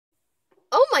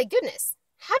my goodness,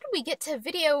 how did we get to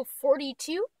video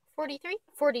 42, 43,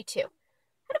 42?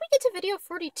 How did we get to video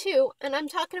 42? And I'm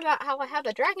talking about how I have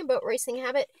a dragon boat racing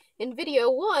habit in video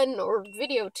 1 or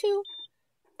video 2.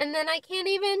 And then I can't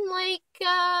even,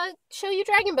 show you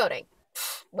dragon boating.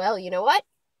 Well, you know what?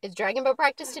 It's dragon boat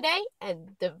practice today,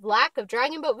 and the lack of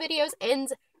dragon boat videos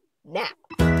ends now.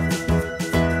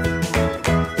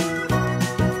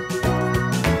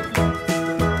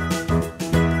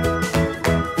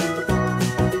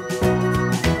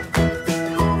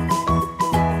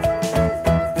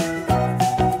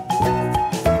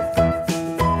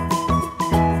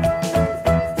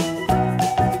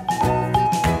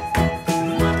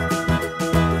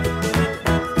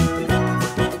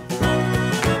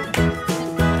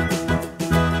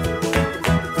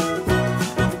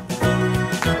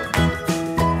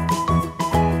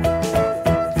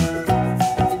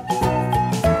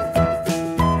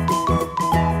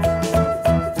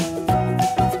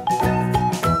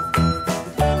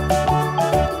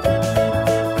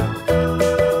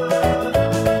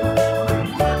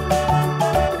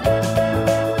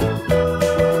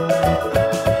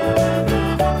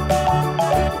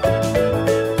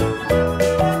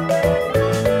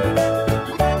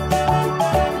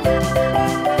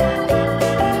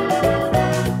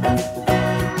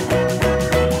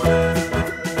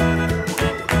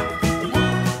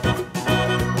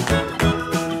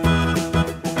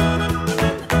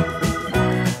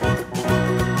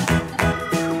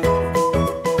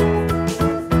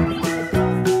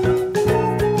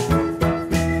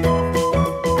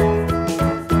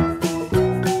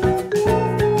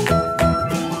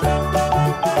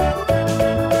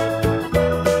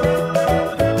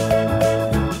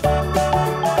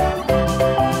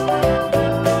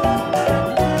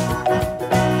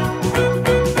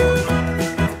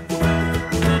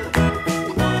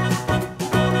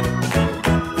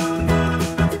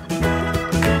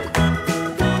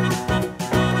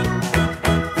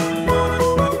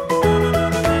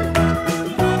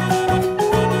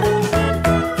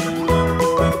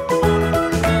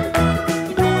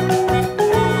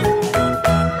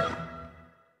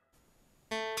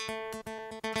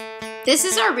 This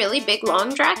is our really big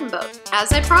long dragon boat.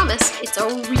 As I promised, it's a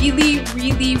really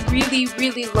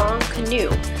long canoe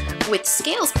with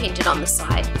scales painted on the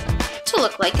side to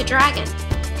look like a dragon.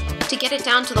 To get it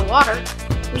down to the water,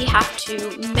 we have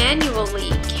to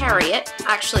manually carry it.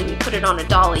 Actually, we put it on a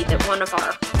dolly that one of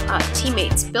our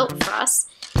teammates built for us.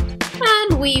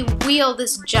 And we wheel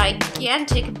this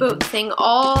gigantic boat thing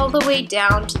all the way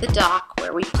down to the dock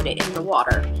where we put it in the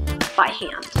water by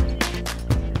hand.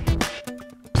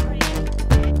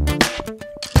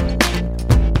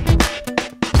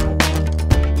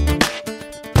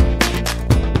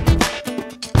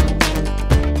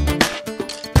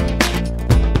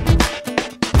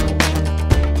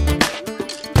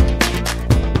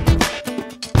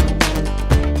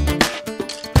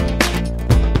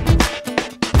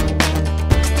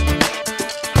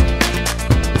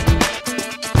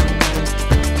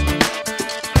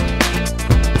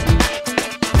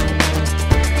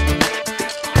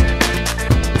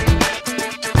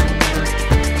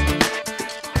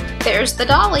 There's the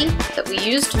dolly that we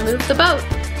use to move the boat.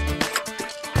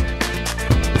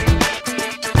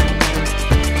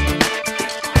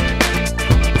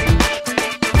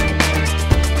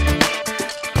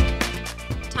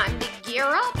 Time to gear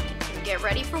up and get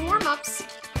ready for warm-ups.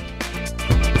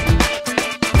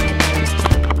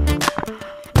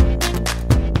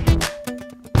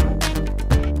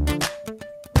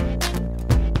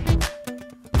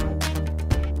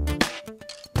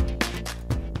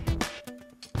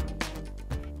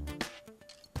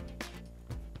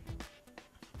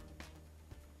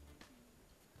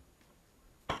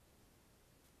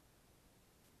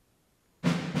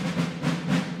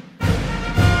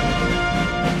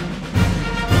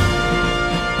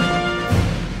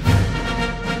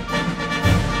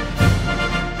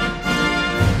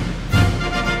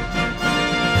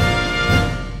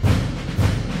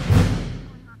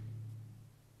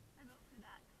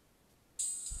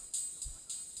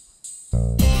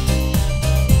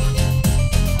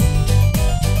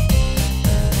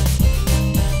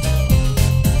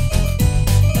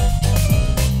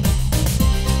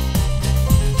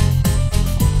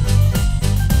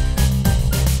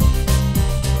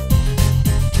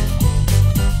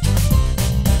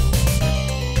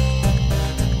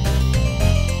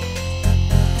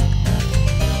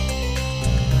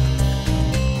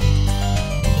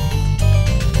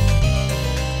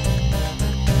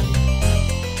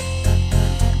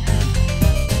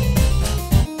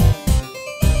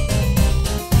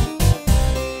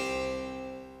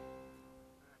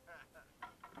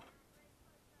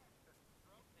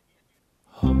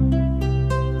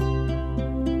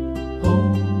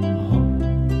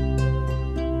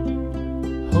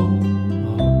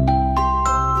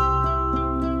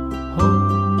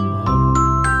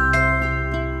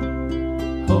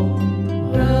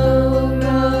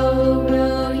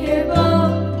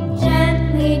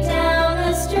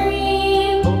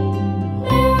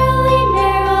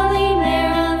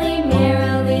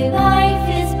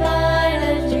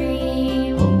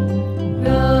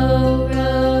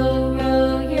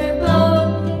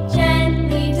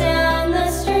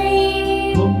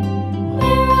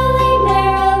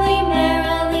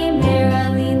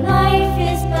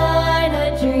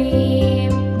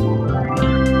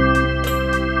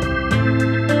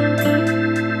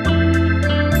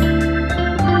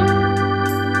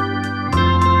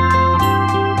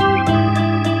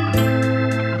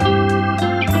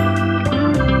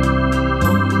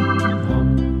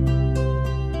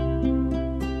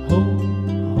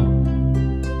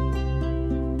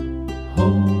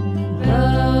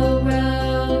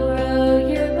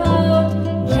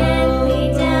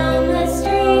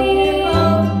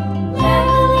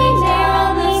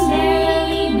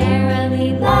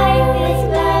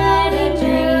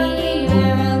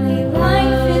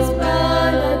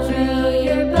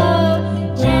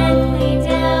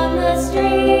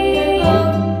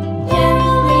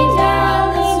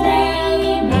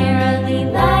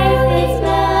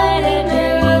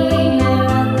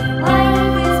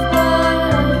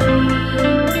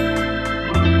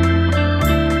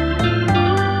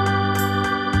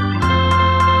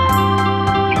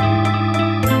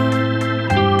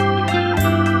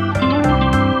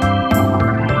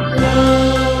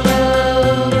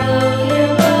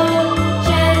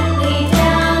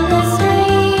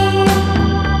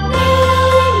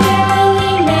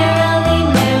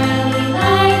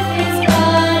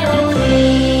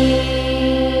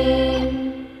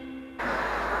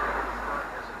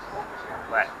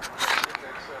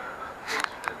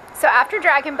 So after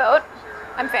Dragon Boat,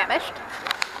 I'm famished.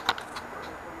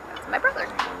 That's my brother.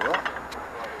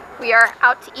 We are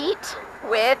out to eat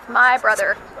with my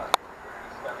brother.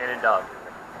 And a dog.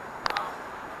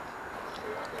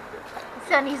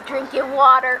 Sonny's drinking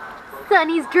water.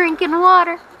 Sonny's drinking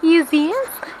water. Yes, he is.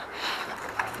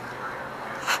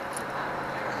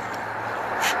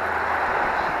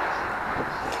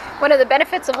 One of the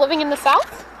benefits of living in the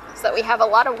South is that we have a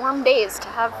lot of warm days to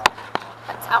have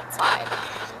pets outside.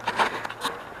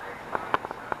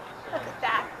 Look at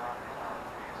that.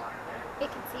 They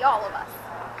can see all of us.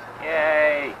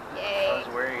 Yay! Yay. I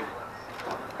was worried.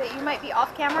 That you might be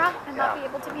off camera and not be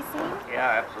able to be seen.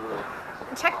 Yeah, absolutely.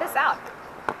 And check this out.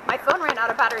 My phone ran out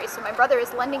of battery, so my brother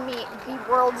is lending me the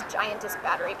world's giantest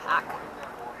battery pack.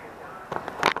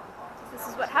 This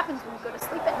is what happens when you go to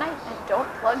sleep at night and don't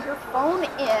plug your phone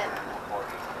in.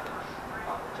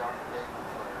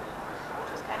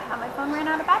 Just kind of how my phone ran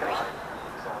out of battery.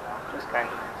 Just kind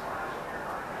of.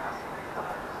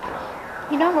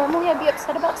 You know, normally I'd be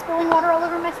upset about spilling water all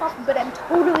over myself, but I'm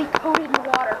totally coated in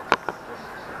water.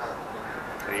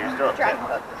 So you're still upset? Dragon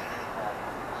boat.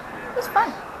 It was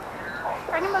fun.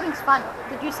 Dragon boating's fun.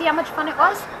 Did you see how much fun it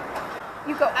was?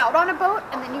 You go out on a boat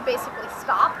and then you basically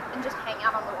stop and just hang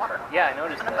out on the water. Yeah, I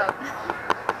noticed on a that.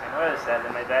 boat. I noticed that,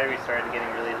 and my battery started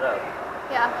getting really low.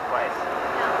 Yeah. Twice.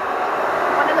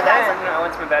 Yeah. One of the guys. Then,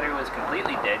 once my battery was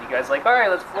completely dead, you guys were like,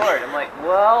 alright, let's floor it. I'm like,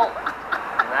 well,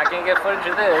 I'm not gonna get footage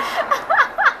of this.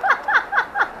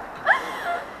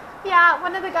 Yeah,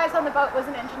 one of the guys on the boat was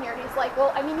an engineer. He's like,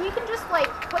 well, I mean, you can just like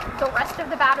put the rest of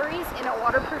the batteries in a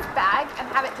waterproof bag and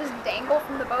have it just dangle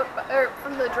from the boat or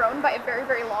from the drone by a very,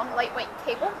 very long, lightweight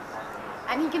cable,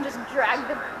 and he can just drag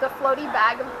the floaty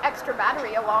bag of extra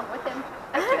battery along with him.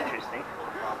 That's interesting.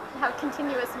 Have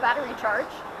continuous battery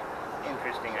charge.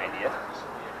 Interesting idea.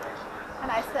 And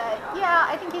I said, yeah,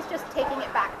 I think he's just taking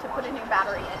it back to put a new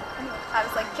battery in. And I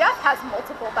was like, Jeff has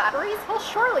multiple batteries. He'll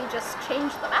surely just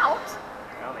change them out.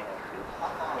 I don't think I do.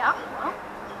 Yeah, well.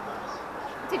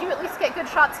 Did you at least get good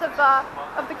shots of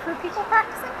the crew people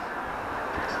practicing?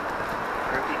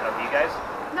 Of you guys?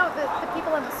 No, the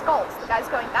people in the skulls, the guys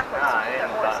going backwards. Ah, I with their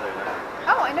didn't oars. bother them.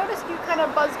 Oh, I noticed you kind of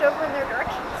buzzed over in their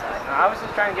direction. So I was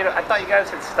just trying to get. I thought you guys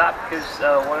had stopped because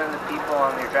one of the people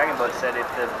on your dragon boat said if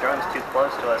the drone's too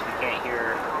close to us, we can't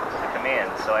hear the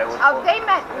command. So I would. Oh, they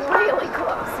meant really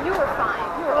close. You were fine.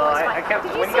 You were always fine.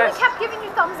 Did you see we kept giving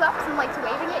you thumbs ups and like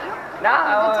waving at you?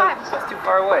 Nah, good time. That's too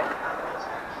far away.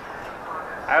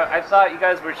 I thought you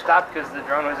guys were stopped because the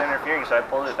drone was interfering, so I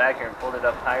pulled it back here and pulled it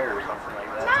up higher or something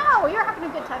like that. No, you were having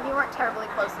a good time. You weren't terribly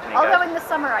close. Although in the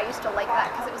summer I used to like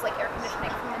that because it was like air conditioning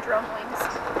from the drone wings.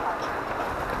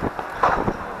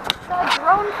 The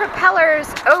drone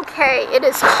propellers. Okay, it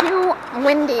is too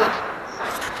windy.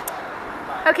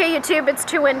 Okay, YouTube, it's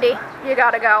too windy. You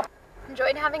gotta go.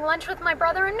 Enjoyed having lunch with my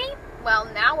brother and me? Well,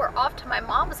 now we're off to my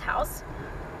mom's house,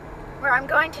 where I'm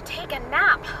going to take a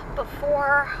nap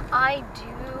before I do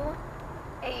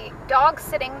a dog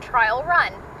sitting trial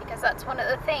run, because that's one of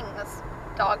the things,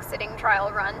 dog sitting trial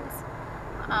runs.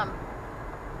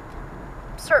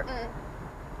 Certain,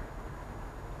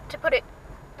 to put it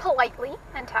politely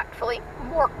and tactfully,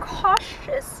 more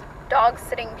cautious dog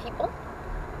sitting people,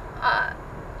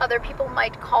 other people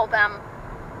might call them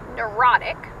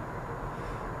neurotic,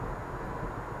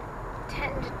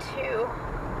 tend to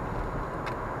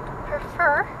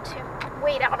prefer to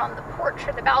wait out on the porch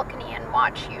or the balcony and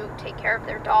watch you take care of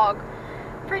their dog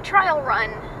for a trial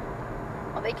run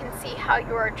while they can see how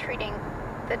you are treating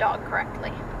the dog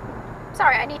correctly.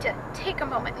 Sorry, I need to take a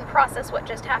moment and process what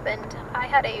just happened. I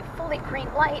had a fully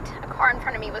green light, a car in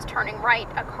front of me was turning right,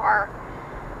 a car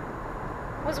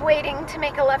was waiting to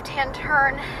make a left-hand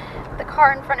turn. The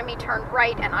car in front of me turned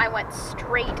right and I went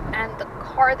straight, and the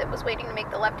car that was waiting to make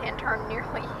the left-hand turn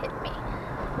nearly hit me.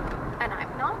 And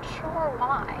I'm not sure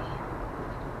why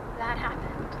that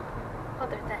happened,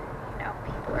 other than,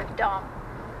 people are dumb.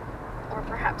 Or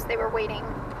perhaps they were waiting,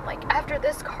 like, after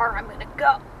this car I'm gonna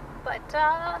go. But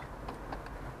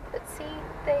see,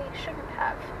 they shouldn't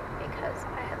have, because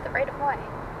I had the right of way.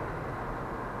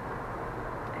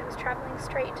 I was traveling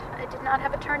straight. I did not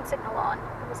have a turn signal on.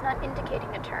 It was not indicating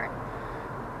a turn.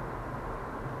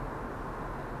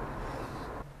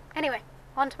 Anyway,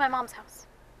 on to my mom's house.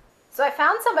 So I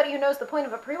found somebody who knows the point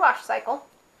of a pre-wash cycle.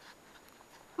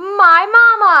 My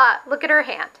mama! Look at her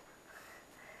hand.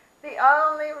 The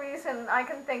only reason I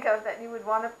can think of that you would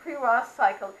want a pre-wash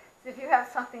cycle is if you have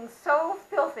something so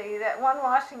filthy that one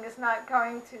washing is not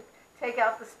going to take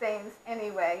out the stains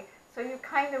anyway. So you're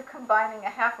kind of combining a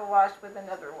half a wash with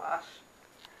another wash.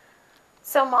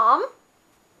 So, Mom,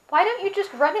 why don't you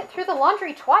just run it through the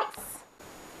laundry twice?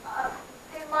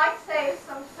 It might save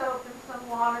some soap and some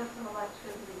water and some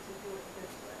electricity to do it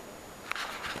this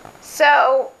way.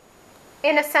 So,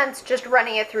 in a sense, just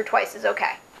running it through twice is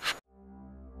okay.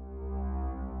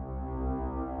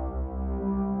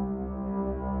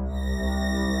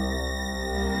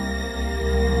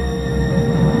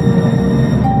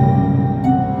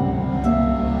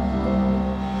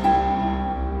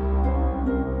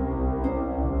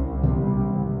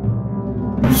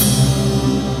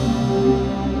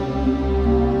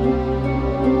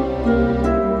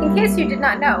 In case you did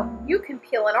not know, you can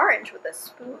peel an orange with a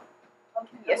spoon.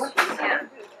 Yes, you can.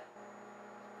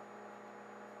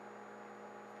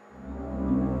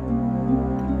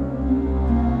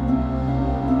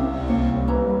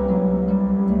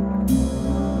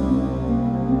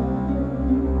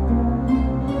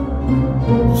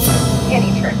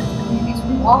 Any trick. These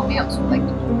are all males who like to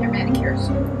keep their manicures.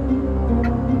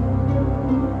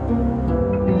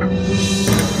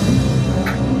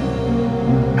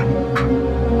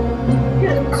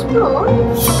 Here's the spoon.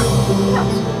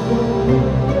 Yes.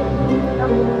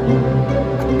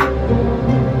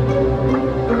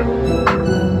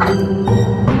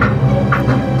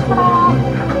 Ta-da!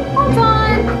 All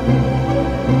done!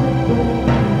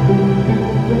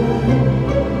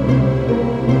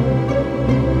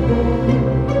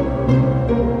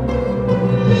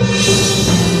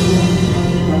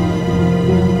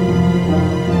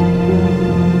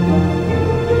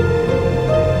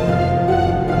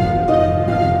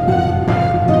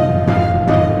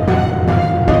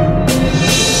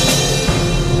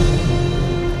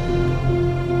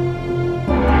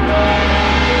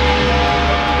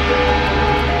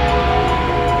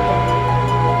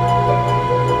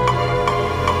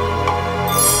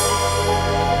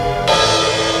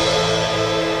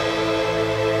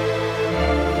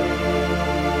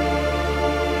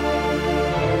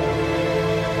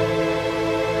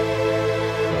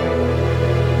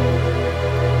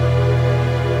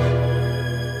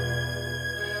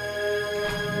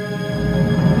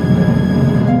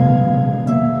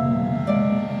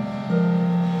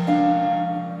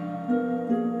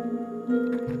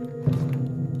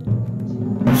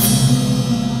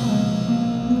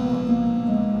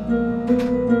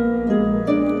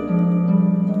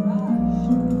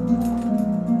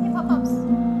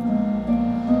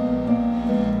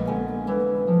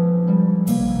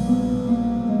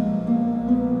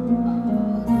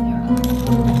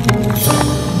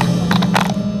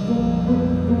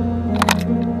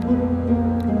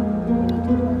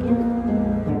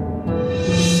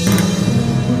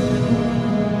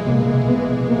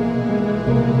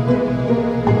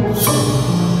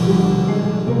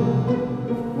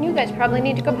 You guys probably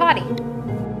need to go potty.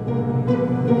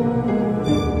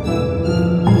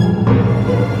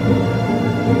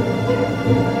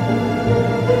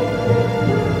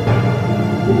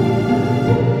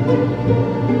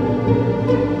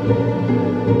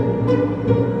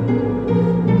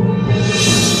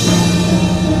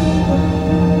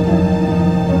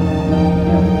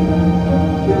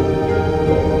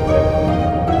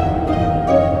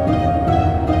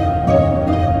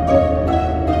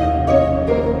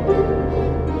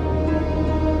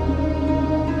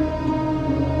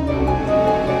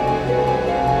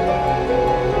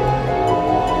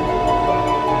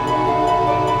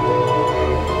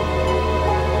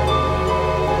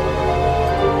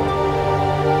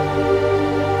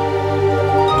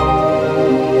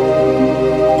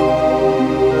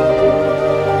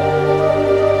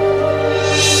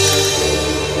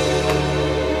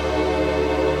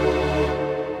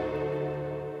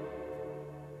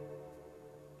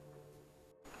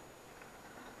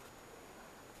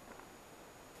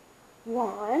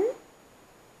 One,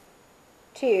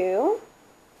 2,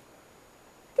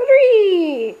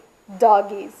 3.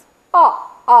 Doggies. Ah,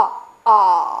 ah,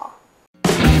 ah.